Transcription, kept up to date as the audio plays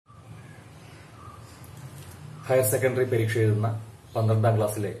Higher secondary പരീക്ഷ എഴുതുന്ന 12ാം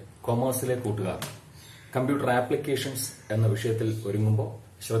ക്ലാസ്സിലെ കൊമേഴ്സിലെ കൂട്ടുകാർ കമ്പ്യൂട്ടർ ആപ്ലിക്കേഷൻസ് എന്ന വിഷയത്തിൽ ഒരുങ്ങുമ്പോൾ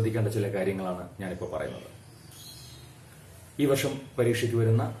ശ്രദ്ധിക്കേണ്ട ചില കാര്യങ്ങളാണ് ഞാനിപ്പോൾ പറയുന്നത്. ഈ വർഷം പരീക്ഷയ്ക്ക്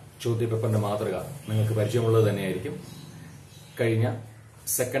വരുന്ന ചോദ്യപേപ്പറിന്റെ മാതൃക നിങ്ങൾക്ക് പരിചയമുള്ളത് തന്നെയായിരിക്കും. കഴിഞ്ഞ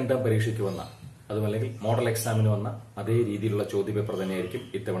സെക്കൻഡ് ടേം പരീക്ഷയ്ക്ക് വന്ന അതുമല്ലെങ്കിൽ മോഡൽ എക്സാമിന് വന്ന അതേ രീതിയിലുള്ള ചോദ്യപേപ്പർ തന്നെയായിരിക്കും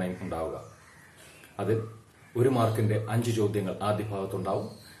ഇത്തവണയും ഉണ്ടാവുക. അതിൽ 1 മാർക്കിന്റെ 5 ചോദ്യങ്ങൾ ആദ്യ ഭാഗത്തുണ്ടാവും.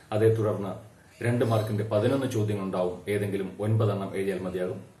 അതേ തുടർന്ന് 2 മാർക്കിന്റെ 11 ചോദ്യങ്ങൾ ഉണ്ടാവും. ഏതെങ്കിലും 9 എണ്ണം എഴുതിയാൽ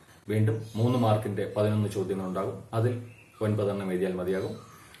മതിയാകും. വീണ്ടും 3 മാർക്കിന്റെ 11 ചോദ്യങ്ങൾ ഉണ്ടാകും. അതിൽ 9 എണ്ണം എഴുതിയാൽ മതിയാകും.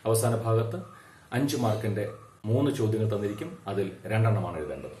 അവസാന ഭാഗത്ത് 5 മാർക്കിന്റെ 3 ചോദ്യങ്ങൾ തന്നിരിക്കും. അതിൽ 2 എണ്ണമാണ്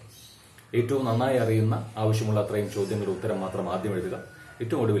എഴുതേണ്ടത്. ഏറ്റവും നന്നായി അറിയുന്ന ആവശ്യമുള്ള അത്രയും ചോദ്യങ്ങളുടെ ഉത്തരം മാത്രം ആദ്യം എഴുതുക.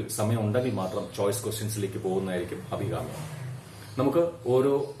 ഏറ്റവും ഒടുവിൽ സമയം ഉണ്ടെങ്കിൽ മാത്രം ചോയ്സ് ക്വസ്റ്റ്യൻസിലേക്ക് പോകുന്നതായിരിക്കും അഭികാമ്യം. നമുക്ക്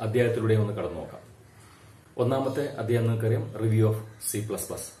ഓരോ അധ്യായത്തിലൂടെയും ഒന്ന് കടന്നു നോക്കാം. ഒന്നാമത്തെ അധ്യായം നിങ്ങൾക്കറിയാം, റിവ്യൂ ഓഫ് C++.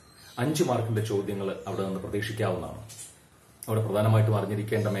 5 മാർക്കിന്റെ ചോദ്യങ്ങൾ അവിടെ നിന്ന് പ്രതീക്ഷിക്കാവുന്നതാണ്. അവിടെ പ്രധാനമായിട്ടും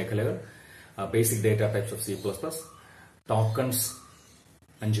അറിഞ്ഞിരിക്കേണ്ട മേഖലകൾ basic data types of C++, tokens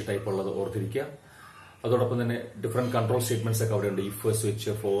 5 type ഉള്ളത് ഓർത്തിരിക്കുക. അതോടൊപ്പം തന്നെ ഡിഫറെന്റ് കൺട്രോൾ സ്റ്റേറ്റ്മെന്റ്സ് ഒക്കെ അവിടെയുണ്ട്. If,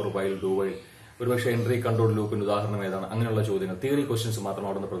 switch, four, while, do while, ഒരുപക്ഷെ എൻട്രി കൺട്രോൾ ലൂപ്പിന്റെ ഉദാഹരണം ഏതാണ്, അങ്ങനെയുള്ള ചോദ്യങ്ങൾ, തിയറി ക്വസ്റ്റ്യൻസ് മാത്രം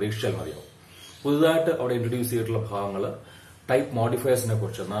അവിടെ നിന്ന് പ്രതീക്ഷിച്ചാൽ മതിയാവും. പുതുതായിട്ട് അവിടെ ഇൻട്രൊഡ്യൂസ് ചെയ്തിട്ടുള്ള ഭാഗങ്ങൾ ടൈപ്പ് മോഡിഫയേഴ്സിനെ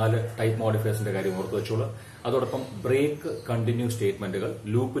കുറിച്ച് 4 ടൈപ്പ് മോഡിഫയേഴ്സിന്റെ കാര്യം ഓർത്തു വെച്ചോളൂ. അതോടൊപ്പം ബ്രേക്ക്, കണ്ടിന്യൂ സ്റ്റേറ്റ്മെന്റുകൾ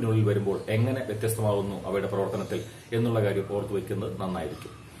ലൂപ്പിനുള്ളിൽ വരുമ്പോൾ എങ്ങനെ വ്യത്യസ്തമാകുന്നു അവയുടെ പ്രവർത്തനത്തിൽ എന്നുള്ള കാര്യം ഓർത്തു വെക്കുന്നത്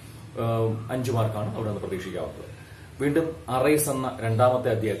നന്നായിരിക്കും. 5 മാർക്കാണ് അവിടെ നിന്ന് പ്രതീക്ഷിക്കാവുന്നത്. വീണ്ടും അറേസ് എന്ന 2ാമത്തെ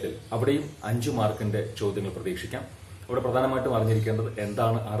അധ്യായത്തിൽ അവിടെയും 5 മാർക്കിന്റെ ചോദ്യങ്ങൾ പ്രതീക്ഷിക്കാം. അവിടെ പ്രധാനമായിട്ടും അറിഞ്ഞിരിക്കേണ്ടത്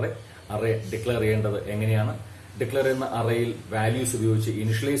എന്താണ് അറേ ഡിക്ലെയർ ചെയ്യേണ്ടത് എങ്ങനെയാണ്, ഡിക്ലെയർ ചെയ്യുന്ന അറേയിൽ വാല്യൂസ് ഉപയോഗിച്ച്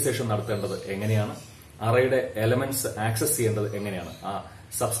ഇനിഷ്യലൈസേഷൻ നടത്തേണ്ടത് എങ്ങനെയാണ്, അറേയുടെ എലമെന്റ്സ് ആക്സസ് ചെയ്യേണ്ടത് എങ്ങനെയാണ്, ആ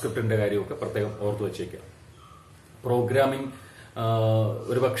സബ്സ്ക്രിപ്റ്റിന്റെ കാര്യമൊക്കെ പ്രത്യേകം ഓർത്തു വെച്ചേക്കുക. പ്രോഗ്രാമിംഗ്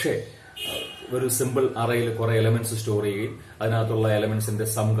ഒരുപക്ഷെ ഒരു സിമ്പിൾ അറേയിൽ കുറെ എലമെന്റ്സ് സ്റ്റോർ ചെയ്യുകയും അതിനകത്തുള്ള എലമെന്റ്സിന്റെ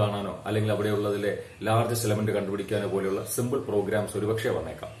സം കാണാനോ അല്ലെങ്കിൽ അവിടെയുള്ളതിലെ ലാർജസ്റ്റ് എലമെന്റ് കണ്ടുപിടിക്കാനോ പോലെയുള്ള സിമ്പിൾ പ്രോഗ്രാംസ് ഒരുപക്ഷെ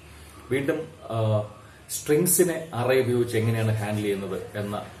വന്നേക്കാം. വീണ്ടും സ്ട്രിങ്സിനെ അറേ ഉപയോഗിച്ച് എങ്ങനെയാണ് ഹാൻഡിൽ ചെയ്യുന്നത്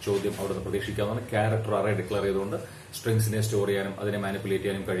എന്ന ചോദ്യം അവിടെ നിന്ന് പ്രതീക്ഷിക്കാവുന്നതാണ്. ക്യാരക്ടർ അറേ ഡിക്ലെയർ ചെയ്തുകൊണ്ട് സ്ട്രിങ്സിനെ സ്റ്റോർ ചെയ്യാനും അതിനെ മാനിപ്പുലേറ്റ്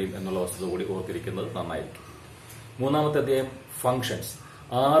ചെയ്യാനും കഴിയും എന്നുള്ള വസ്തുത കൂടി ഓർത്തിരിക്കുന്നത് നന്നായിരിക്കും. 3ാമത്തെ അധ്യായം ഫംഗ്ഷൻസ്.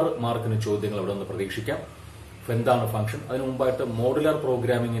 6 മാർക്കിന് ചോദ്യങ്ങൾ അവിടെ നിന്ന് പ്രതീക്ഷിക്കാം. എന്താണ് ഫംഗ്ഷൻ, അതിനു മുമ്പായിട്ട് മോഡുലാർ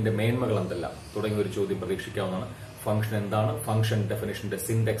പ്രോഗ്രാമിംഗിന്റെ മേന്മകൾ എന്തെല്ലാം തുടങ്ങിയ ഒരു ചോദ്യം പ്രതീക്ഷിക്കാവുന്നതാണ്. ഫംഗ്ഷൻ എന്താണ്, ഫംഗ്ഷൻ ഡെഫിനിഷന്റെ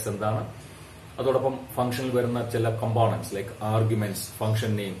സിന്റെക്സ് എന്താണ്, അതോടൊപ്പം ഫംഗ്ഷനിൽ വരുന്ന ചില components like arguments,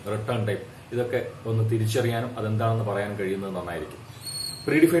 function name, return type, ഇതൊക്കെ ഒന്ന് തിരിച്ചറിയാനും അതെന്താണെന്ന് പറയാനും കഴിയുന്നത് നന്നായിരിക്കും.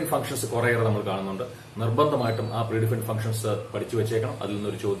 പ്രീഡിഫൈൻഡ് ഫംഗ്ഷൻസ് കുറേയേറെ നമ്മൾ കാണുന്നുണ്ട്. നിർബന്ധമായിട്ടും ആ പ്രീഡിഫൈൻഡ് ഫംഗ്ഷൻസ് പഠിച്ചു വെച്ചേക്കണം. അതിൽ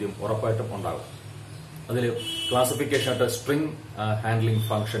നിന്നൊരു ചോദ്യം ഉറപ്പായിട്ടും ഉണ്ടാകും. അതിൽ ക്ലാസിഫിക്കേഷൻ ആയിട്ട് സ്ട്രിംഗ് ഹാൻഡ്ലിംഗ്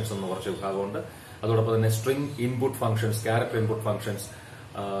ഫംഗ്ഷൻസ് എന്ന് കുറച്ച് വിഭാഗമുണ്ട്. അതോടൊപ്പം തന്നെ string input functions, character input functions,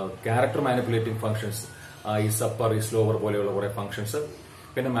 character manipulating functions, ഈ സപ്പർ, ഈ സ്ലോവർ പോലെയുള്ള കുറെ ഫംഗ്ഷൻസ്,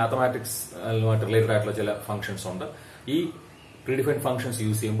 പിന്നെ മാത്തമാറ്റിക്സുമായിട്ട് റിലേറ്റഡ് ആയിട്ടുള്ള ചില ഫംഗ്ഷൻസ് ഉണ്ട്. ഈ പ്രീഡിഫൈൻഡ് ഫംഗ്ഷൻസ്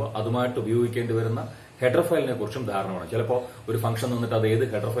യൂസ് ചെയ്യുമ്പോൾ അതുമായിട്ട് ഉപയോഗിക്കേണ്ടി വരുന്ന ഹെഡർ ഫയലിനെ കുറിച്ചും ധാരണ വേണം. ചിലപ്പോൾ ഒരു ഫംഗ്ഷൻ തന്നിട്ട് അത് ഏത്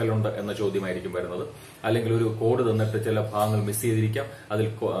ഹെഡർ ഫയലുണ്ട് എന്ന ചോദ്യമായിരിക്കും വരുന്നത്. അല്ലെങ്കിൽ ഒരു കോഡ് തന്നിട്ട് ചില ഭാഗങ്ങൾ മിസ് ചെയ്തിരിക്കാം. അതിൽ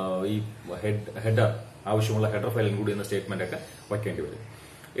ഈ ഹെഡർ ആവശ്യമുള്ള ഹെഡർ ഫയലിൽ കൂടി എന്ന സ്റ്റേറ്റ്മെന്റ് ഒക്കെ വയ്ക്കേണ്ടി വരും.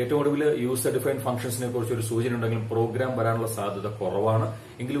 ഏറ്റവും ഒടുവിൽ യൂസർ ഡിഫൈൻഡ് ഫംഗ്ഷൻസിനെ കുറിച്ച് ഒരു സൂചന ഉണ്ടെങ്കിലും പ്രോഗ്രാം വരാനുള്ള സാധ്യത കുറവാണ്.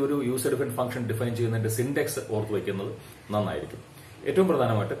 എങ്കിലും ഒരു യൂസർ ഡിഫൈൻഡ് ഫംഗ്ഷൻ ഡിഫൈൻ ചെയ്യുന്നതിന്റെ സിന്റെക്സ് ഓർത്തു വയ്ക്കുന്നത് നന്നായിരിക്കും. ഏറ്റവും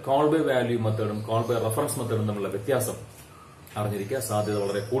പ്രധാനമായിട്ട് call by value മെത്തേഡും call by reference മെത്തേഡും തമ്മിലുള്ള വ്യത്യാസം അറിഞ്ഞിരിക്കുക. സാധ്യത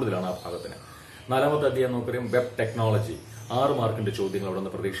വളരെ കൂടുതലാണ് ആ ഭാഗത്തിന്. 4ാമത്തെ അധ്യായം നമുക്കറിയാം, വെബ് ടെക്നോളജി. 6 മാർക്കിന്റെ ചോദ്യങ്ങൾ അവിടെ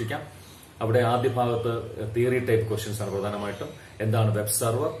നിന്ന് പ്രതീക്ഷിക്കാം. അവിടെ ആദ്യ ഭാഗത്ത് തിയറി ടൈപ്പ് ക്വസ്റ്റ്യൻസ് ആണ് പ്രധാനമായിട്ടും. എന്താണ് വെബ്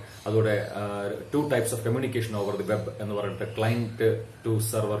സെർവർ, അതോടെ 2 types of communication over the web എന്ന് പറഞ്ഞിട്ട് client to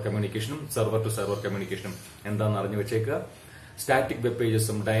server കമ്മ്യൂണിക്കേഷനും server to server കമ്മ്യൂണിക്കേഷനും എന്താണെന്ന് അറിഞ്ഞു വെച്ചേക്കുക. സ്റ്റാറ്റിക് വെബ്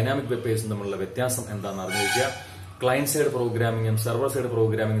പേജസും ഡൈനാമിക് വെബ് പേജസും തമ്മിലുള്ള വ്യത്യാസം എന്താണെന്ന് അറിഞ്ഞു വെക്കുക. ക്ലയന്റ് സൈഡ് പ്രോഗ്രാമിംഗും സെർവർ സൈഡ്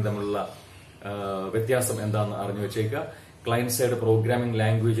പ്രോഗ്രാമിംഗും തമ്മിലുള്ള വ്യത്യാസം എന്താണെന്ന് അറിഞ്ഞു വെച്ചേക്കുക. ക്ലയന്റ് സൈഡ് പ്രോഗ്രാമിംഗ്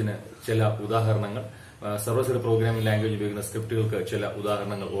ലാംഗ്വേജിന് ചില ഉദാഹരണങ്ങൾ, സെർവർ സൈഡ് പ്രോഗ്രാമിംഗ് ലാംഗ്വേജ് ഉപയോഗിക്കുന്ന സ്ക്രിപ്റ്റുകൾക്ക് ചില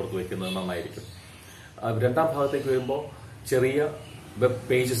ഉദാഹരണങ്ങൾ ഓർത്തു വയ്ക്കുന്നത് നന്നായിരിക്കും. 2ാം ഭാഗത്തേക്ക് വരുമ്പോൾ ചെറിയ വെബ്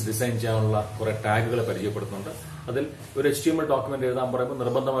പേജസ് ഡിസൈൻ ചെയ്യാനുള്ള കുറെ ടാഗുകൾ പരിചയപ്പെടുത്തുന്നുണ്ട്. അതിൽ ഒരു HTML ഡോക്യുമെന്റ് എഴുതാൻ പറയുമ്പോൾ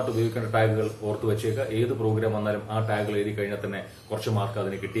നിർബന്ധമായിട്ട് ഉപയോഗിക്കേണ്ട ടാഗുകൾ ഓർത്തു വെച്ചേക്കുക. ഏത് പ്രോഗ്രാം വന്നാലും ആ ടാഗുകൾ എഴുതി കഴിഞ്ഞാൽ തന്നെ കുറച്ച് മാർക്ക്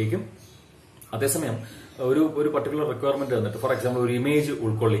അതിന് കിട്ടിയേക്കും. അതേസമയം ഒരു പർട്ടിക്കുലർ റിക്വയർമെന്റ് തന്നിട്ട്, ഫോർ എക്സാമ്പിൾ ഒരു ഇമേജ്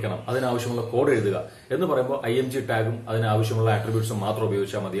ഉൾക്കൊള്ളിക്കണം, അതിനാവശ്യമുള്ള കോഡ് എഴുതുക എന്ന് പറയുമ്പോൾ IMG ടാഗും അതിനാവശ്യമുള്ള ആട്രിബ്യൂട്ട്സും മാത്രം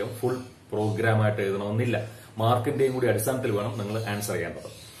ഉപയോഗിച്ചാൽ മതിയാവും. ഫുൾ പ്രോഗ്രാമായിട്ട് എഴുതണമെന്നില്ല. മാർക്കിന്റെയും കൂടി അടിസ്ഥാനത്തിൽ വേണം നിങ്ങൾ ആൻസർ ചെയ്യേണ്ടത്.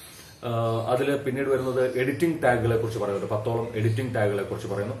 അതിൽ പിന്നീട് വരുന്നത് എഡിറ്റിംഗ് ടാഗുകളെ കുറിച്ച് പറയുന്നുണ്ട്. 10ഓളം എഡിറ്റിംഗ് ടാഗുകളെ കുറിച്ച്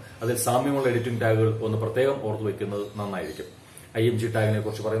പറയുന്നു. അതിൽ സാമ്യമുള്ള എഡിറ്റിംഗ് ടാഗുകൾ ഒന്ന് പ്രത്യേകം ഓർത്തു വയ്ക്കുന്നത് നന്നായിരിക്കും. IMG ടാഗിനെ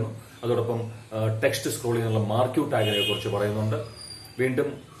കുറിച്ച് പറയുന്നു. അതോടൊപ്പം ടെക്സ്റ്റ് സ്ക്രോളിംഗ് എന്നുള്ള മാർക്യൂ ടാഗിനെ കുറിച്ച് പറയുന്നുണ്ട്. വീണ്ടും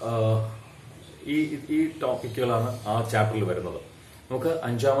ഈ ടോപ്പിക്കുകളാണ് ആ ചാപ്റ്ററിൽ വരുന്നത്. നമുക്ക്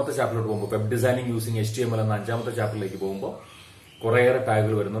അഞ്ചാമത്തെ ചാപ്റ്ററിലോട്ട് പോകുമ്പോൾ വെബ് ഡിസൈനിങ് യൂസിങ് HTML എന്ന അഞ്ചാമത്തെ ചാപ്റ്ററിലേക്ക് പോകുമ്പോൾ കുറേയേറെ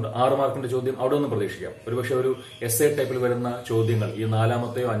ടാഗുകൾ വരുന്നുണ്ട്. 6 മാർക്കിന്റെ ചോദ്യം അവിടെ നിന്ന് പ്രതീക്ഷിക്കാം. ഒരുപക്ഷെ ഒരു എസ്എ ടൈപ്പിൽ വരുന്ന ചോദ്യങ്ങൾ ഈ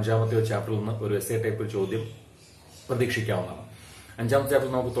 4-മത്തെയോ 5-മത്തെയോ ചാപ്റ്ററിൽ നിന്ന് ഒരു എസ്എ ടൈപ്പിൽ ചോദ്യം പ്രതീക്ഷിക്കാവുന്നതാണ്. 5-മത്തെ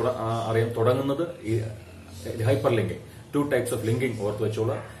ചാപ്റ്ററിൽ നമുക്ക് അറിയാം തുടങ്ങുന്നത് ഈ hyper linking, 2 types of linking ഓർത്ത്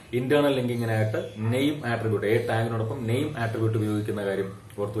വെച്ചോളൂ. Internal ലിങ്കിങ്ങിനായിട്ട് name attribute, A ടാഗിനോടൊപ്പം name attribute ഉപയോഗിക്കുന്ന കാര്യം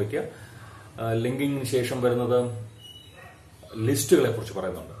ഓർത്ത് വയ്ക്കുക. ലിങ്കിങ്ങിന് ശേഷം വരുന്നത് ലിസ്റ്റുകളെ കുറിച്ച്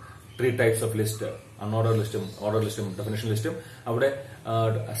പറയുന്നുണ്ട്. 3 ടൈപ്സ് ഓഫ് ലിസ്റ്റ്, അൺഓർഡർ ലിസ്റ്റും ഓർഡർ ലിസ്റ്റും ഡെഫിനിഷൻ ലിസ്റ്റും. അവിടെ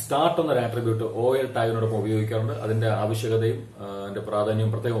സ്റ്റാർട്ട് എന്നൊരു ആട്രിബ്യൂട്ട് OL ടാഗിനോടൊപ്പം ഉപയോഗിക്കാറുണ്ട്. അതിന്റെ ആവശ്യകതയും അതിന്റെ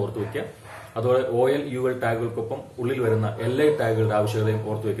പ്രാധാന്യവും പ്രത്യേകം ഓർത്ത് വയ്ക്കുക. അതുപോലെ OL UL ടാഗുകൾക്കൊപ്പം ഉള്ളിൽ വരുന്ന LA ടാഗുകളുടെ ആവശ്യകതയും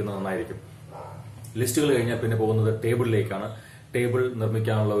ഓർത്ത് വയ്ക്കുന്നത് നന്നായിരിക്കും. ലിസ്റ്റുകൾ കഴിഞ്ഞാൽ പിന്നെ പോകുന്നത് ടേബിളിലേക്കാണ്. ടേബിൾ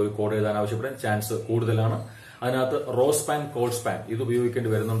നിർമ്മിക്കാനുള്ള ഒരു കോഡ് എഴുതാൻ ആവശ്യപ്പെടാൻ ചാൻസ് കൂടുതലാണ്. അതിനകത്ത് റോ സ്പാൻ, കോൾ സ്പാൻ ഇത് ഉപയോഗിക്കേണ്ടി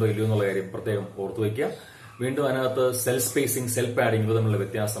വരുന്നുണ്ടോ ഇല്ലയോ എന്നുള്ള കാര്യം പ്രത്യേകം ഓർത്തു വയ്ക്കുക. വീണ്ടും അതിനകത്ത് സെൽ സ്പേസിംഗ്, സെൽ പാഡിംഗ് ഇത് തമ്മിലുള്ള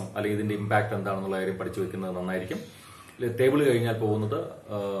വ്യത്യാസം അല്ലെങ്കിൽ ഇതിന്റെ ഇമ്പാക്ട് എന്താണെന്നുള്ള കാര്യം പഠിച്ചു വെക്കുന്നത് നന്നായിരിക്കും. ടേബിൾ കഴിഞ്ഞാൽ പോകുന്നത്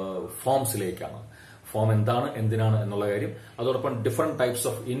ഫോംസിലേക്കാണ്. ഫോം എന്താണ്, എന്തിനാണ് എന്നുള്ള കാര്യം. അതോടൊപ്പം different types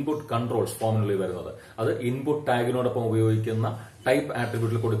of input controls ഫോമിനുള്ളിൽ വരുന്നത്. അത് ഇൻപുട്ട് ടാഗിനോടൊപ്പം ഉപയോഗിക്കുന്ന ടൈപ്പ്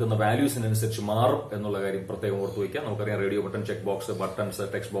ആട്രിബ്യൂട്ടിൽ കൊടുക്കുന്ന വാല്യൂസിനനുസരിച്ച് മാറും എന്നുള്ള കാര്യം പ്രത്യേകം ഓർത്തു വയ്ക്കുക. നമുക്കറിയാം radio button, check box, buttons,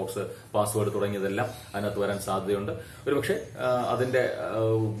 text box, password തുടങ്ങിയതെല്ലാം അതിനകത്ത് വരാൻ സാധ്യതയുണ്ട്. ഒരുപക്ഷെ അതിന്റെ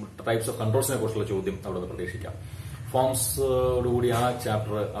ടൈപ്സ് ഓഫ് കൺട്രോൾസിനെ കുറിച്ചുള്ള ചോദ്യം അവിടെ നിന്ന് പ്രതീക്ഷിക്കാം. ഫോംസോടുകൂടി ആ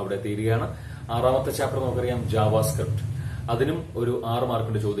ചാപ്റ്റർ അവിടെ തീരുകയാണ്. 6-മത്തെ ചാപ്റ്റർ നമുക്കറിയാം ജാവാസ്ക്രിപ്റ്റ്. അതിനും ഒരു 6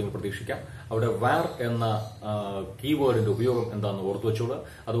 മാർക്കിന്റെ ചോദ്യങ്ങൾ പ്രതീക്ഷിക്കാം. അവിടെ വാർ എന്ന കീവേഡിന്റെ ഉപയോഗം എന്താണെന്ന് ഓർത്തു വെച്ചോളൂ.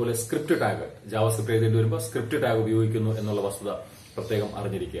 അതുപോലെ സ്ക്രിപ്റ്റ് ടാഗ്, ജാവാസ്ക്രിപ്റ്റ് എഴുതേണ്ടി വരുമ്പോൾ സ്ക്രിപ്റ്റ് ടാഗ് ഉപയോഗിക്കുന്നു എന്നുള്ള വസ്തുത പ്രത്യേകം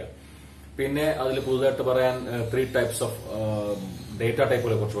അറിഞ്ഞിരിക്കുക. പിന്നെ അതിൽ പുതുതായിട്ട് പറയാൻ 3 types of data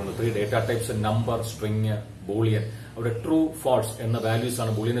ടൈപ്പുകളെ കുറിച്ചുണ്ട്. 3 data types: number, string, Boolean. അവിടെ ട്രൂ, ഫാൾസ് എന്ന വാല്യൂസ്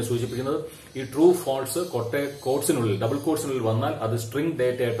ആണ് ബൂളിയനെ സൂചിപ്പിക്കുന്നത്. ഈ ട്രൂ, ഫാൾസ് കോട്സിനുള്ളിൽ, ഡബിൾ കോട്സിനുള്ളിൽ വന്നാൽ അത് സ്ട്രിംഗ്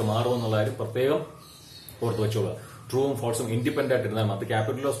ഡേറ്റ ആയിട്ട് മാറുമെന്നുള്ള കാര്യം പ്രത്യേകം ഓർത്തു വെച്ചോളൂ. ട്രൂവും ഫാൾസും ഇൻഡിപെൻഡന്റ് ആയിട്ട് ഇരുന്നാൽ അത്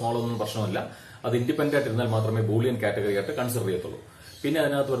ക്യാപിറ്റലോ സ്മോളോ ഒന്നും പ്രശ്നമല്ല. അത് ഇൻഡിപെൻഡന്റ് ആയിട്ട് ഇരുന്നാൽ മാത്രമേ ബൂളിയൻ കാറ്റഗറി ആയിട്ട് കൺസിഡർ ചെയ്യത്തുള്ളൂ. പിന്നെ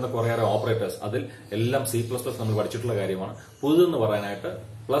അതിനകത്ത് വരുന്ന കുറേയേറെ ഓപ്പറേറ്റേഴ്സ്, അതിൽ എല്ലാം C++ നമ്മൾ പഠിച്ചിട്ടുള്ള കാര്യമാണ്. പുതുതെന്ന് പറയാനായിട്ട്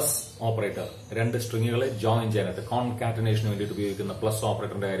പ്ലസ് ഓപ്പറേറ്റർ, 2 സ്ട്രിങ്ങുകളെ ജോയിൻ ചെയ്യാനായിട്ട് കോൺകാറ്റനേഷന് വേണ്ടിയിട്ട് ഉപയോഗിക്കുന്ന പ്ലസ്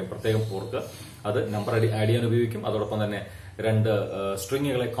ഓപ്പറേറ്ററിന്റെ കാര്യം പ്രത്യേകം ഓർക്കുക. അത് നമ്പർ ആഡ് ചെയ്യാൻ ഉപയോഗിക്കും. അതോടൊപ്പം തന്നെ 2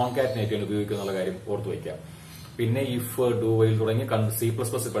 സ്ട്രിങ്ങുകളെ കോൺകാറ്റനേറ്റ് ചെയ്യാൻ ഉപയോഗിക്കും എന്നുള്ള കാര്യം ഓർത്തു വയ്ക്കുക. പിന്നെ ഇഫ്, ഡു, വൈൽ തുടങ്ങി C++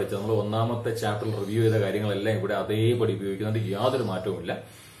 പഠിച്ചത് നമ്മൾ 1-മത്തെ ചാപ്റ്ററിൽ റിവ്യൂ ചെയ്ത കാര്യങ്ങളെല്ലാം ഇവിടെ അതേപടി ഉപയോഗിക്കുന്നുണ്ട്. യാതൊരു മാറ്റവുമില്ല.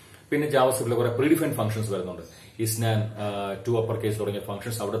 പിന്നെ ജാവാസ്ക്രിപ്റ്റിലെ കുറെ പ്രീഡിഫൈൻഡ് ഫംഗ്ഷൻസ് വരുന്നുണ്ട്. ഇസ്നാൻ, ടു അപ്പർ കേസ് തുടങ്ങിയ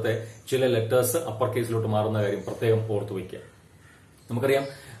ഫംഗ്ഷൻസ്. അവിടുത്തെ ചില ലെറ്റേഴ്സ് അപ്പർ കേസിലോട്ട് മാറുന്ന കാര്യം പ്രത്യേകം ഓർത്തു വയ്ക്കുക. നമുക്കറിയാം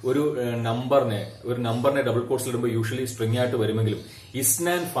ഒരു നമ്പറിനെ ഡബിൾ കോട്ട്സിൽ ഇടുമ്പോൾ യൂഷ്വലി സ്ട്രിംഗ് ആയിട്ട് വരുമെങ്കിലും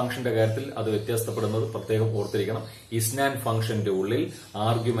ഇസ്നാൻ ഫംഗ്ഷന്റെ കാര്യത്തിൽ അത് വ്യത്യാസപ്പെടുന്നത് പ്രത്യേകം ഓർത്തിരിക്കണം. ഇസ്നാൻ ഫംഗ്ഷന്റെ ഉള്ളിൽ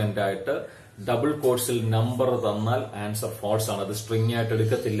ആർഗ്യുമെന്റ് ആയിട്ട് ഡബിൾ കോട്ട്സിൽ നമ്പർ തന്നാൽ ആൻസർ ഫാൾസ് ആണ്. അത് സ്ട്രിംഗ് ആയിട്ട്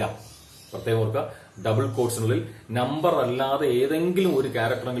എടുക്കത്തില്ല. പ്രത്യേകം ഓർക്കുക, ഡബിൾ കോട്ട്സിനുള്ളിൽ നമ്പർ അല്ലാതെ ഏതെങ്കിലും ഒരു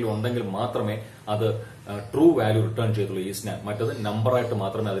ക്യാരക്ടറെങ്കിലും ഉണ്ടെങ്കിൽ മാത്രമേ അത് ട്രൂ വാല്യൂ റിട്ടേൺ ചെയ്യത്തുള്ളൂ ഈസ്നാൻ. മറ്റത് നമ്പറായിട്ട്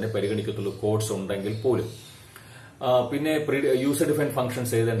മാത്രമേ അതിനെ പരിഗണിക്കത്തുള്ളൂ കോട്ട്സ് ഉണ്ടെങ്കിൽ പോലും. പിന്നെ യൂസർ ഡിഫൈൻഡ്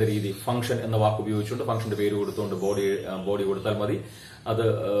ഫംഗ്ഷൻസ് എഴുതേണ്ട രീതി, ഫംഗ്ഷൻ എന്ന വാക്ക് ഉപയോഗിച്ചുകൊണ്ട് ഫംഗ്ഷന്റെ പേര് കൊടുത്തുകൊണ്ട് ബോഡി കൊടുത്താൽ മതി. അത്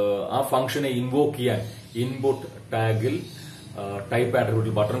ആ ഫംഗ്ഷനെ ഇൻവോക്ക് ചെയ്യാൻ ഇൻപുട്ട് ടാഗിൽ ടൈപ്പ്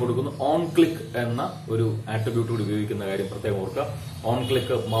ആട്രിബ്യൂട്ടിൽ ബട്ടൺ കൊടുക്കുന്നു. ഓൺ ക്ലിക്ക് എന്ന ഒരു ആട്രിബ്യൂട്ട് കൂടി ഉപയോഗിക്കുന്ന കാര്യം പ്രത്യേകം ഓർക്കുക. ഓൺ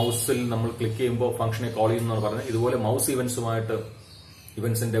ക്ലിക്ക്, മൗസിൽ നമ്മൾ ക്ലിക്ക് ചെയ്യുമ്പോൾ ഫംഗ്ഷനെ കോൾ ചെയ്യുന്നതാണ് പറഞ്ഞത്. ഇതുപോലെ മൗസ്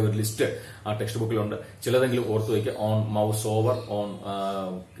ഇവന്റ്സിന്റെ ഒരു ലിസ്റ്റ് ആ ടെക്സ്റ്റ് ബുക്കിലുണ്ട്. ചിലതെങ്കിലും ഓർത്തു വയ്ക്കുക. On, mouse over, on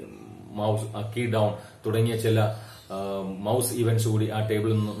mouse key down തുടങ്ങിയ ചില മൗസ് ഇവന്റ്സ് കൂടി ആ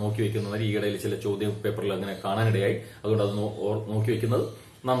ടേബിളിൽ നിന്ന് നോക്കി വയ്ക്കുന്നതിന് ഈയിടയിൽ ചില ചോദ്യ പേപ്പറിൽ അങ്ങനെ കാണാനിടയായി. അതുകൊണ്ട് അത് നോക്കി വയ്ക്കുന്നത്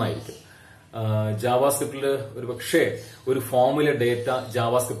നന്നായിരിക്കും. ജാവാസ്ക്രിപ്റ്റിൽ ഒരു പക്ഷേ ഒരു ഫോമിലെ ഡേറ്റ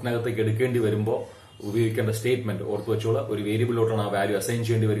ജാവാസ്ക്രിപ്റ്റിനകത്തേക്ക് എടുക്കേണ്ടി വരുമ്പോൾ ഉപയോഗിക്കേണ്ട സ്റ്റേറ്റ്മെന്റ് ഓർത്തു വെച്ചോളാം. ഒരു വേരിയബിളിലോട്ടാണ് ആ വാല്യൂ അസൈൻ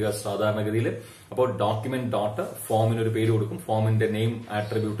ചെയ്യേണ്ടി വരിക സാധാരണഗതിയിൽ. അപ്പോൾ ഡോക്യുമെന്റ് ഡോട്ട് ഫോമിന് ഒരു പേര് കൊടുക്കും. ഫോമിന്റെ നെയിം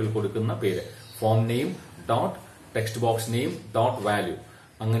ആട്രിബ്യൂട്ടിൽ കൊടുക്കുന്ന പേര് form name dot text box name dot value.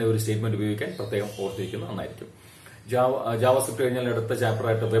 അങ്ങനെ ഒരു സ്റ്റേറ്റ്മെന്റ് ഉപയോഗിക്കാൻ പ്രത്യേകം ഓർത്തിരിക്കുന്നത് നന്നായിരിക്കും. ജാവാസ്ക്രിപ്റ്റ് കഴിഞ്ഞാൽ അടുത്ത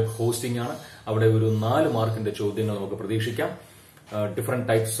ചാപ്റ്ററായിട്ട് വെബ് ഹോസ്റ്റിംഗ് ആണ്. അവിടെ ഒരു 4 മാർക്കിന്റെ ചോദ്യങ്ങൾ നമുക്ക് പ്രതീക്ഷിക്കാം. Different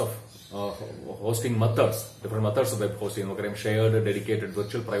types of hosting methods, different methods of web hosting നമുക്കറിയാം. Shared, dedicated,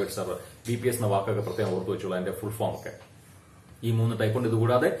 virtual private server, VPS എന്ന വാക്കൊക്കെ പ്രത്യേകം ഓർത്തു വെച്ചോളൂ. അതിന്റെ ഫുൾ ഫോം ഒക്കെ ഈ 3 ടൈപ്പ് ഉണ്ട്.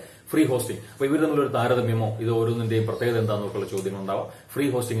 ഇതുകൂടാതെ ഫ്രീ ഹോസ്റ്റിംഗ്. അപ്പൊ ഇവർ തമ്മിലൊരു താരതമ്യമോ ഇത് ഓരോന്നിന്റെയും പ്രത്യേകത എന്താണെന്നൊക്കെയുള്ള ചോദ്യം ഉണ്ടാവാം. ഫ്രീ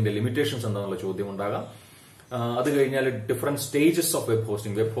ഹോസ്റ്റിംഗിന്റെ ലിമിറ്റേഷൻസ് എന്താണെന്നുള്ള ചോദ്യം ഉണ്ടാകാം. അത് കഴിഞ്ഞാൽ different stages of web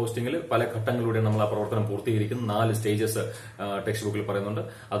hosting. Web ഹോസ്റ്റിംഗിൽ പല ഘട്ടങ്ങളിലൂടെ നമ്മൾ ആ പ്രവർത്തനം പൂർത്തീകരിക്കുന്ന 4 സ്റ്റേജസ് ടെക്സ്റ്റ് ബുക്കിൽ പറയുന്നുണ്ട്.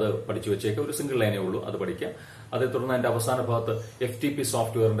 അത് പഠിച്ചു വെച്ചേക്ക്. ഒരു സിംഗിൾ ലൈനേ ഉള്ളൂ, അത് പഠിക്കാം. അതേ തുടർന്ന് അതിന്റെ അവസാന ഭാഗത്ത് FTP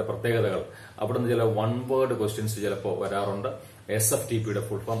സോഫ്റ്റ്വെയറിന്റെ പ്രത്യേകതകൾ, അവിടുന്ന് ചില 1 വേർഡ് ക്വസ്റ്റ്യൻസ് ചിലപ്പോൾ വരാറുണ്ട്. SFTPയുടെ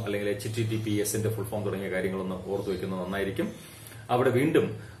ഫുൾ ഫോം അല്ലെങ്കിൽ HTTPSന്റെ ഫുൾ ഫോം തുടങ്ങിയ കാര്യങ്ങളൊന്ന് ഓർത്തു വെക്കുന്നത് നന്നായിരിക്കും. അവിടെ വീണ്ടും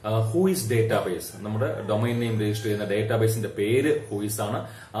ഹൂയിസ് ഡേറ്റാബേസ്, നമ്മുടെ ഡൊമൈൻ നെയിം രജിസ്റ്റർ ചെയ്യുന്ന ഡേറ്റാബേസിന്റെ പേര് ഹൂയിസ് ആണ്.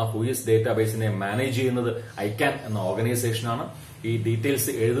 ആ ഹൂയിസ് ഡേറ്റാബേസിനെ മാനേജ് ചെയ്യുന്നത് ICANN എന്ന ഓർഗനൈസേഷനാണ്. ഈ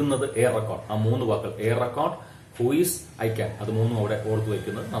ഡീറ്റെയിൽസ് എഴുതുന്നത് എ റെക്കോർഡ്. ആ 3 വാക്കുകൾ എ റെക്കോർഡ്, ഹൂയിസ്, ICANN, അത് 3 അവിടെ ഓർത്തു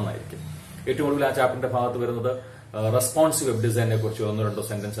വയ്ക്കുന്നത് നന്നായിരിക്കും. ഏറ്റവും ഒടുവിൽ ആ ചാപ്റ്ററിന്റെ ഭാഗത്ത് വരുന്നത് റെസ്പോൺസീവ് വെബ് ഡിസൈനെ കുറിച്ച് 1-2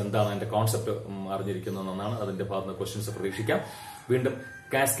 സെന്റൻസ് എന്താണ് അതിന്റെ കോൺസെപ്റ്റ് അറിഞ്ഞിരിക്കുന്നത് എന്നാണ്. അതിന്റെ ഭാഗത്ത് ക്വസ്റ്റ്യൻസ് പ്രതീക്ഷിക്കാം. വീണ്ടും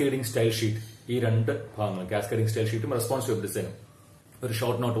കാസ്കേഡിംഗ് സ്റ്റൈൽ ഷീറ്റ്, ഈ 2 ഭാഗങ്ങൾ കാസ്കേഡിംഗ് സ്റ്റൈൽ ഷീറ്റും റെസ്പോൺസീവ് വെബ് ഡിസൈനും ഒരു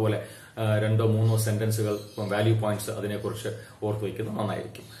ഷോർട്ട് നോട്ട് പോലെ 2-3 സെന്റൻസുകൾ വാല്യൂ പോയിന്റ്സ് അതിനെക്കുറിച്ച് ഓർത്തു വയ്ക്കുന്നത്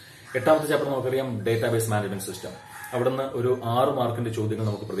നന്നായിരിക്കും. 8ാമത്തെ ചാപ്റ്റർ നമുക്കറിയാം ഡേറ്റാബേസ് മാനേജ്മെന്റ് സിസ്റ്റം. അവിടുന്ന് ഒരു 6 മാർക്കിന്റെ ചോദ്യങ്ങൾ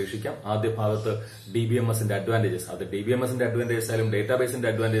നമുക്ക് പ്രതീക്ഷിക്കാം. ആദ്യ ഭാഗത്ത് DBMSന്റെ അഡ്വാൻറ്റേജസ്, അത് DBMSന്റെ അഡ്വാൻറ്റേജസ് ആയാലും ഡേറ്റാബേസിന്റെ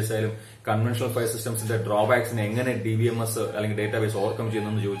അഡ്വാൻറ്റേജസ് ആയാലും കൺവെൻഷണൽ ഫയൽ സിസ്റ്റംസിന്റെ ഡ്രോബാക്സിനെ എങ്ങനെ DBMS അല്ലെങ്കിൽ ഡേറ്റാബേസ് ഓവർകം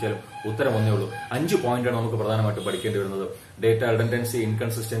ചെയ്യുന്നതെന്ന് ചോദിച്ചാലും ഉത്തരം ഒന്നേ ഉള്ളൂ. 5 പോയിന്റാണ് നമുക്ക് പ്രധാനമായിട്ട് പഠിക്കേണ്ടി വരുന്നത്. Data redundancy,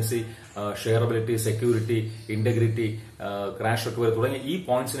 inconsistency, ഷെയറബിലിറ്റി, security, integrity, crash recovery തുടങ്ങിയ ഈ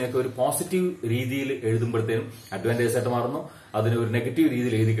പോയിന്റ്സിനെയൊക്കെ ഒരു പോസിറ്റീവ് രീതിയിൽ എഴുതുമ്പോഴത്തേനും അഡ്വാൻറ്റേജസ് ആയിട്ട് മാറുന്നു. അതിന് ഒരു നെഗറ്റീവ്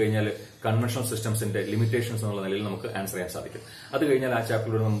രീതിയിൽ എഴുതി കഴിഞ്ഞാൽ കൺവെൻഷണൽ സിസ്റ്റംസിന്റെ ലിമിറ്റേഷൻസ് എന്നുള്ള നിലയിൽ നമുക്ക് ആൻസർ ചെയ്യാൻ സാധിക്കും. അത് കഴിഞ്ഞാൽ ആ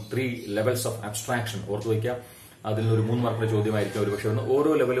ചാപ്റ്ററിൽ 3 ലെവൽസ് ഓഫ് അബ്സ്ട്രാക്ഷൻ ഓർത്തു വയ്ക്കാം. അതിലൊരു 3 മാർക്കിന്റെ ചോദ്യമായിരിക്കും ഒരുപക്ഷെ വരുന്നത്.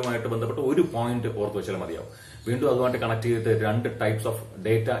 ഓരോ ലെവലുമായിട്ട് ബന്ധപ്പെട്ട് ഒരു പോയിന്റ് ഓർത്തു വെച്ചാൽ മതിയാവും. വീണ്ടും അതുമായിട്ട് കണക്ട് ചെയ്തിട്ട് 2 ടൈപ്സ് ഓഫ്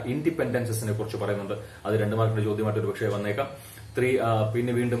ഡേറ്റ ഇൻഡിപെൻഡൻസസിനെ കുറിച്ച് പറയുന്നുണ്ട്. അത് 2 മാർക്കിന്റെ ചോദ്യമായിട്ട് ഒരുപക്ഷെ വന്നേക്കാം.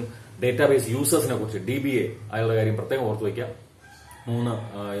 പിന്നെ വീണ്ടും ഡേറ്റാബേസ് യൂസേഴ്സിനെ കുറിച്ച് DBA അയാളുടെ കാര്യം പ്രത്യേകം ഓർത്തു വയ്ക്കാം.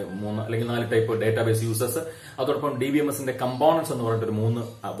 3 അല്ലെങ്കിൽ 4 ടൈപ്പ് ഡേറ്റാബേസ് യൂസേഴ്സ്. അതോടൊപ്പം DBMSന്റെ കമ്പോണൻസ് എന്ന് പറഞ്ഞിട്ട് 3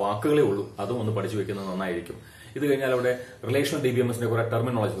 വാക്കുകളേ ഉള്ളൂ. അതും ഒന്ന് പഠിച്ചു വെക്കുന്നത് നന്നായിരിക്കും. ഇത് കഴിഞ്ഞാൽ അവിടെ റിലേഷണൽ DBMSന്റെ കുറെ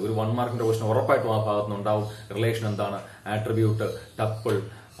ടെർമിനോളജി, ഒരു 1 മാർക്കിന്റെ ക്വസ്റ്റൻ ഉറപ്പായിട്ടും ആ ഭാഗത്ത് ഉണ്ടാവും. റിലേഷൻ എന്താണ്, attribute, tuple,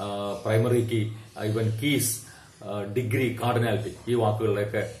 primary key, even keys, degree, cardinality, ഈ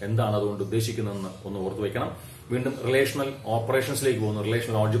വാക്കുകളിലൊക്കെ എന്താണ് അതുകൊണ്ട് ഉദ്ദേശിക്കുന്നതെന്ന് ഒന്ന് ഓർത്തു വയ്ക്കണം. വീണ്ടും റിലേഷണൽ ഓപ്പറേഷൻസിലേക്ക് പോകുന്നു.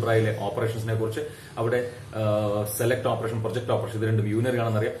 റിലേഷണൽ ഓൾജിബ്രയിലെ ഓപ്പറേഷൻസിനെ കുറിച്ച് അവിടെ സെലക്ട് ഓപ്പറേഷൻ, പ്രൊജക്ട് ഓപ്പറേഷൻ, ഇത് രണ്ടും യൂണിയർ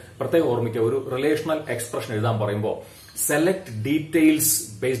ആണെന്നറിയാം. പ്രത്യേകം ഓർമ്മിക്കുക, ഒരു റിലേഷണൽ എക്സ്പ്രഷൻ എഴുതാൻ പറയുമ്പോൾ select details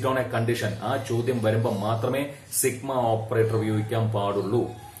based on A condition, ആ ചോദ്യം വരുമ്പോൾ മാത്രമേ സിഗ്മ ഓപ്പറേറ്റർ ഉപയോഗിക്കാൻ പാടുള്ളൂ.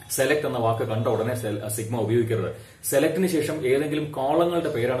 സെലക്ട് എന്ന വാക്ക് കണ്ട ഉടനെ സിഗ്മ ഉപയോഗിക്കരുത്. സെലക്ടിന് ശേഷം ഏതെങ്കിലും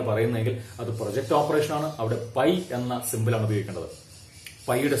കോളങ്ങളുടെ പേരാണ് പറയുന്നതെങ്കിൽ അത് പ്രൊജക്ട് ഓപ്പറേഷൻ ആണ്. അവിടെ പൈ എന്ന സിമ്പിളാണ് ഉപയോഗിക്കേണ്ടത്.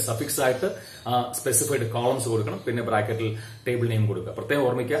 പൈയുടെ സഫിക്സ് ആയിട്ട് സ്പെസിഫൈഡ് കോളംസ് കൊടുക്കണം. പിന്നെ ബ്രാക്കറ്റിൽ ടേബിൾ നെയിം കൊടുക്കുക. പ്രത്യേകം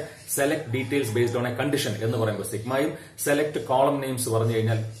ഓർമ്മിക്കുക, select details based on A condition എന്ന് പറയുമ്പോൾ സിഗ്മയും, സെലക്ട് കോളം നെയിംസ് പറഞ്ഞു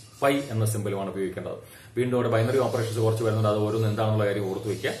കഴിഞ്ഞാൽ പൈ എന്ന സിമ്പിളുമാണ് ഉപയോഗിക്കേണ്ടത്. വീണ്ടും അവിടെ ബൈനറി ഓപ്പറേഷൻസ് കുറച്ച് വരുന്നുണ്ട്. അത് ഓരോന്ന് എന്താണെന്നുള്ള കാര്യം ഓർത്തു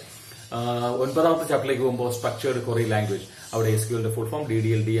വയ്ക്കുക. 9ാമത്തെ ചാപ്റ്ററിലേക്ക് പോകുമ്പോൾ സ്ട്രക്ചേർഡ് ക്വറി ലാംഗ്വേജ്, അവിടെ SQLന്റെ full form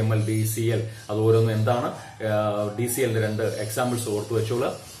DDL, DML, DCL, അത് ഓരോന്നും എന്താണ്, DCLന്റെ 2 എക്സാമ്പിൾസ് ഓർത്തു വെച്ചോളൂ.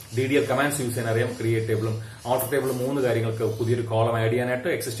 DDL കമാൻഡ്സ് യൂസ് ചെയ്യാൻ അറിയാം. ക്രിയേറ്റ് ടേബിളും ആൾട്ടർ ടേബിളും 3 കാര്യങ്ങൾക്ക് പുതിയൊരു കോളം ആഡ് ചെയ്യാനായിട്ട്,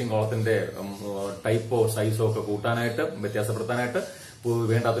 എക്സിസ്റ്റിംഗ് കോളത്തിന്റെ ടൈപ്പോ സൈസോ ഒക്കെ കൂട്ടാനായിട്ട്, വ്യത്യാസപ്പെടുത്താനായിട്ട്,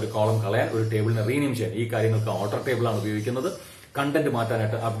 വേണ്ടാത്തൊരു കോളം കളയാൻ, ഒരു ടേബിളിനെ റീനെയിം ചെയ്യാൻ, ഈ കാര്യങ്ങൾക്ക് ആൾട്ടർ ടേബിളാണ് ഉപയോഗിക്കുന്നത്. കണ്ടന്റ്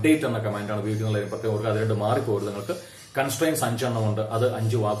മാറ്റാനായിട്ട് അപ്ഡേറ്റ് എന്ന കമാൻഡാണ് ഉപയോഗിക്കുന്നത്. പ്രത്യേകം ഓർക്കുക, അത് 2 മാറിപ്പോകരുത് നിങ്ങൾക്ക്. കൺസ്ട്രെയിൻസ് 5 എണ്ണം ഉണ്ട്. അത്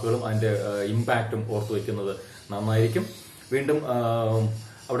 5 വാക്കുകളും അതിന്റെ ഇമ്പാക്റ്റും ഓർത്തു വയ്ക്കുന്നത് നന്നായിരിക്കും. വീണ്ടും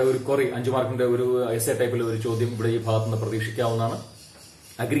അവിടെ ഒരു ക്വറി 5 മാർക്കിന്റെ ഒരു എസ്സേ ടൈപ്പിൽ ഒരു ചോദ്യം ഇവിടെ ഈ ഭാഗത്തുനിന്ന് പ്രതീക്ഷിക്കാവുന്നതാണ്.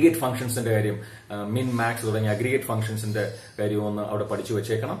 അഗ്രിഗേറ്റ് ഫംഗ്ഷൻസിന്റെ കാര്യം, മിൻ, മാക്സ് തുടങ്ങിയ അഗ്രിഗേറ്റ് ഫംഗ്ഷൻസിന്റെ കാര്യം ഒന്ന് അവിടെ പഠിച്ചു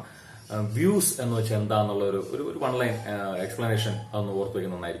വെച്ചേക്കണം. വ്യൂസ് എന്ന് വെച്ചാൽ എന്താന്നുള്ള ഒരു 1 ലൈൻ എക്സ്പ്ലനേഷൻ അതൊന്ന് ഓർത്തു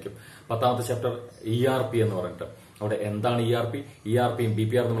വയ്ക്കുന്നത് നന്നായിരിക്കും. 10ാമത്തെ ചാപ്റ്റർ ERP എന്ന് പറഞ്ഞിട്ട് അവിടെ എന്താണ് ERPയും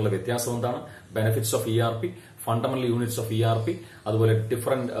BPR തമ്മിലുള്ള വ്യത്യാസം എന്താണ്, benefits of ERP, fundamental units of ERP, അതുപോലെ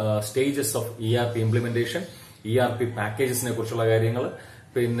different stages of ERP implementation, ERP പാക്കേജസിനെ കുറിച്ചുള്ള കാര്യങ്ങൾ,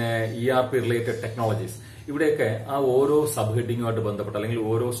 പിന്നെ ERP റിലേറ്റഡ് ടെക്നോളജീസ്. ഇവിടെയൊക്കെ ആ ഓരോ സബ് ഹെഡിങ്ങുമായിട്ട് ബന്ധപ്പെട്ട് അല്ലെങ്കിൽ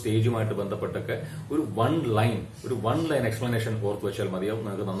ഓരോ സ്റ്റേജുമായിട്ട് ബന്ധപ്പെട്ടൊക്കെ ഒരു 1 ലൈൻ എക്സ്പ്ലനേഷൻ ഓർത്ത് വെച്ചാൽ മതിയാവും.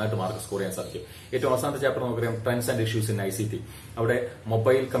 നമുക്ക് നന്നായിട്ട് മാർക്ക് സ്കോർ ചെയ്യാൻ സാധിക്കും. ഏറ്റവും അവസാനത്തെ ചാപ്റ്റർ നമുക്കറിയാം trends and issues in ICT. അവിടെ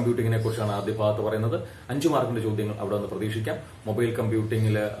മൊബൈൽ കമ്പ്യൂട്ടിങ്ങിനെ കുറിച്ചാണ് ആദ്യ ഭാഗത്ത് പറയുന്നത്. 5 മാർക്കിന്റെ ചോദ്യങ്ങൾ അവിടെ നിന്ന് പ്രതീക്ഷിക്കാം. മൊബൈൽ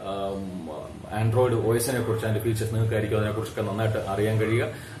കമ്പ്യൂട്ടിംഗിൽ ആൻഡ്രോയിഡ് OSനെ കുറിച്ച് അതിന്റെ ഫീച്ചേഴ്സ് നിങ്ങൾക്കായിരിക്കും അതിനെക്കുറിച്ചൊക്കെ നന്നായിട്ട് അറിയാൻ കഴിയുക.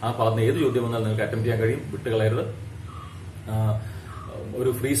 ആ ഭാഗത്ത് ഏത് ചോദ്യം വന്നാൽ നിങ്ങൾക്ക് അറ്റംപ്റ്റ് ചെയ്യാൻ കഴിയും, വിട്ടുകളയരുത്.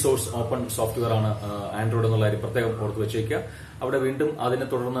 ഒരു ഫ്രീ സോഴ്സ് ഓപ്പൺ സോഫ്റ്റ്വെയർ ആണ് ആൻഡ്രോയിഡ് എന്നുള്ള കാര്യം പ്രത്യേകം ഓർത്ത് വെച്ചേക്കുക. അവിടെ വീണ്ടും അതിനെ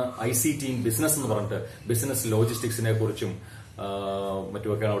തുടർന്ന് ICT ഇൻ ബിസിനസ് എന്ന് പറഞ്ഞിട്ട് ബിസിനസ് ലോജിസ്റ്റിക്സിനെ കുറിച്ചും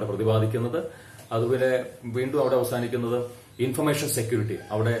മറ്റുമൊക്കെയാണ് അവിടെ പ്രതിപാദിക്കുന്നത്. അതുപോലെ വീണ്ടും അവിടെ അവസാനിക്കുന്നത് ഇൻഫർമേഷൻ സെക്യൂരിറ്റി.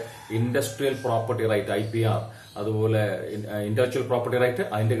 അവിടെ ഇൻഡസ്ട്രിയൽ പ്രോപ്പർട്ടി റൈറ്റ് IPR, അതുപോലെ ഇന്റലക്ച്വൽ പ്രോപ്പർട്ടി റൈറ്റ്,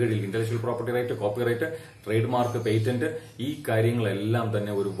 അതിന്റെ കീഴിൽ intellectual property right, copyright, trade mark, patent, ഈ കാര്യങ്ങളെല്ലാം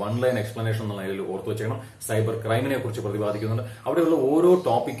തന്നെ ഒരു 1 ലൈൻ എക്സ്പ്ലനേഷൻ എന്നുള്ള നിലയിൽ ഓർത്തു വെച്ചേക്കണം. സൈബർ ക്രൈമിനെ കുറിച്ച് പ്രതിപാദിക്കുന്നുണ്ട്. അവിടെയുള്ള ഓരോ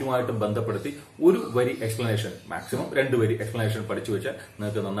ടോപ്പിക്കുമായിട്ടും ബന്ധപ്പെടുത്തി ഒരു വരി എക്സ്പ്ലനേഷൻ, മാക്സിമം 2 വരി എക്സ്പ്ലനേഷൻ പഠിച്ചു വെച്ചാൽ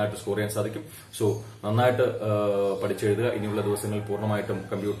നിങ്ങൾക്ക് നന്നായിട്ട് സ്കോർ ചെയ്യാൻ സാധിക്കും. സോ നന്നായിട്ട് പഠിച്ചെഴുതുക. ഇനിയുള്ള ദിവസങ്ങളിൽ പൂർണ്ണമായിട്ടും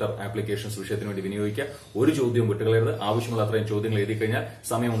കമ്പ്യൂട്ടർ ആപ്ലിക്കേഷൻസ് വിഷയത്തിന് വേണ്ടി വിനിയോഗിക്കുക. ഒരു ചോദ്യവും വിട്ടുകളയരുത്. ആവശ്യമുള്ള ആവശ്യമുള്ള അത്രയും ചോദ്യങ്ങൾ എഴുതി കഴിഞ്ഞാൽ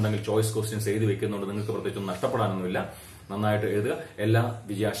സമയമുണ്ടെങ്കിൽ ചോയ്സ് ക്വസ്റ്റ്യൻസ് എഴുതി വെക്കുന്നുണ്ട്. നിങ്ങൾക്ക് പ്രത്യേകിച്ചൊന്നും നഷ്ടപ്പെടാനൊന്നുമില്ല. നന്നായിട്ട് എഴുതുക. എല്ലാ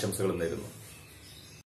വിജയാശംസകളും നേരുന്നു.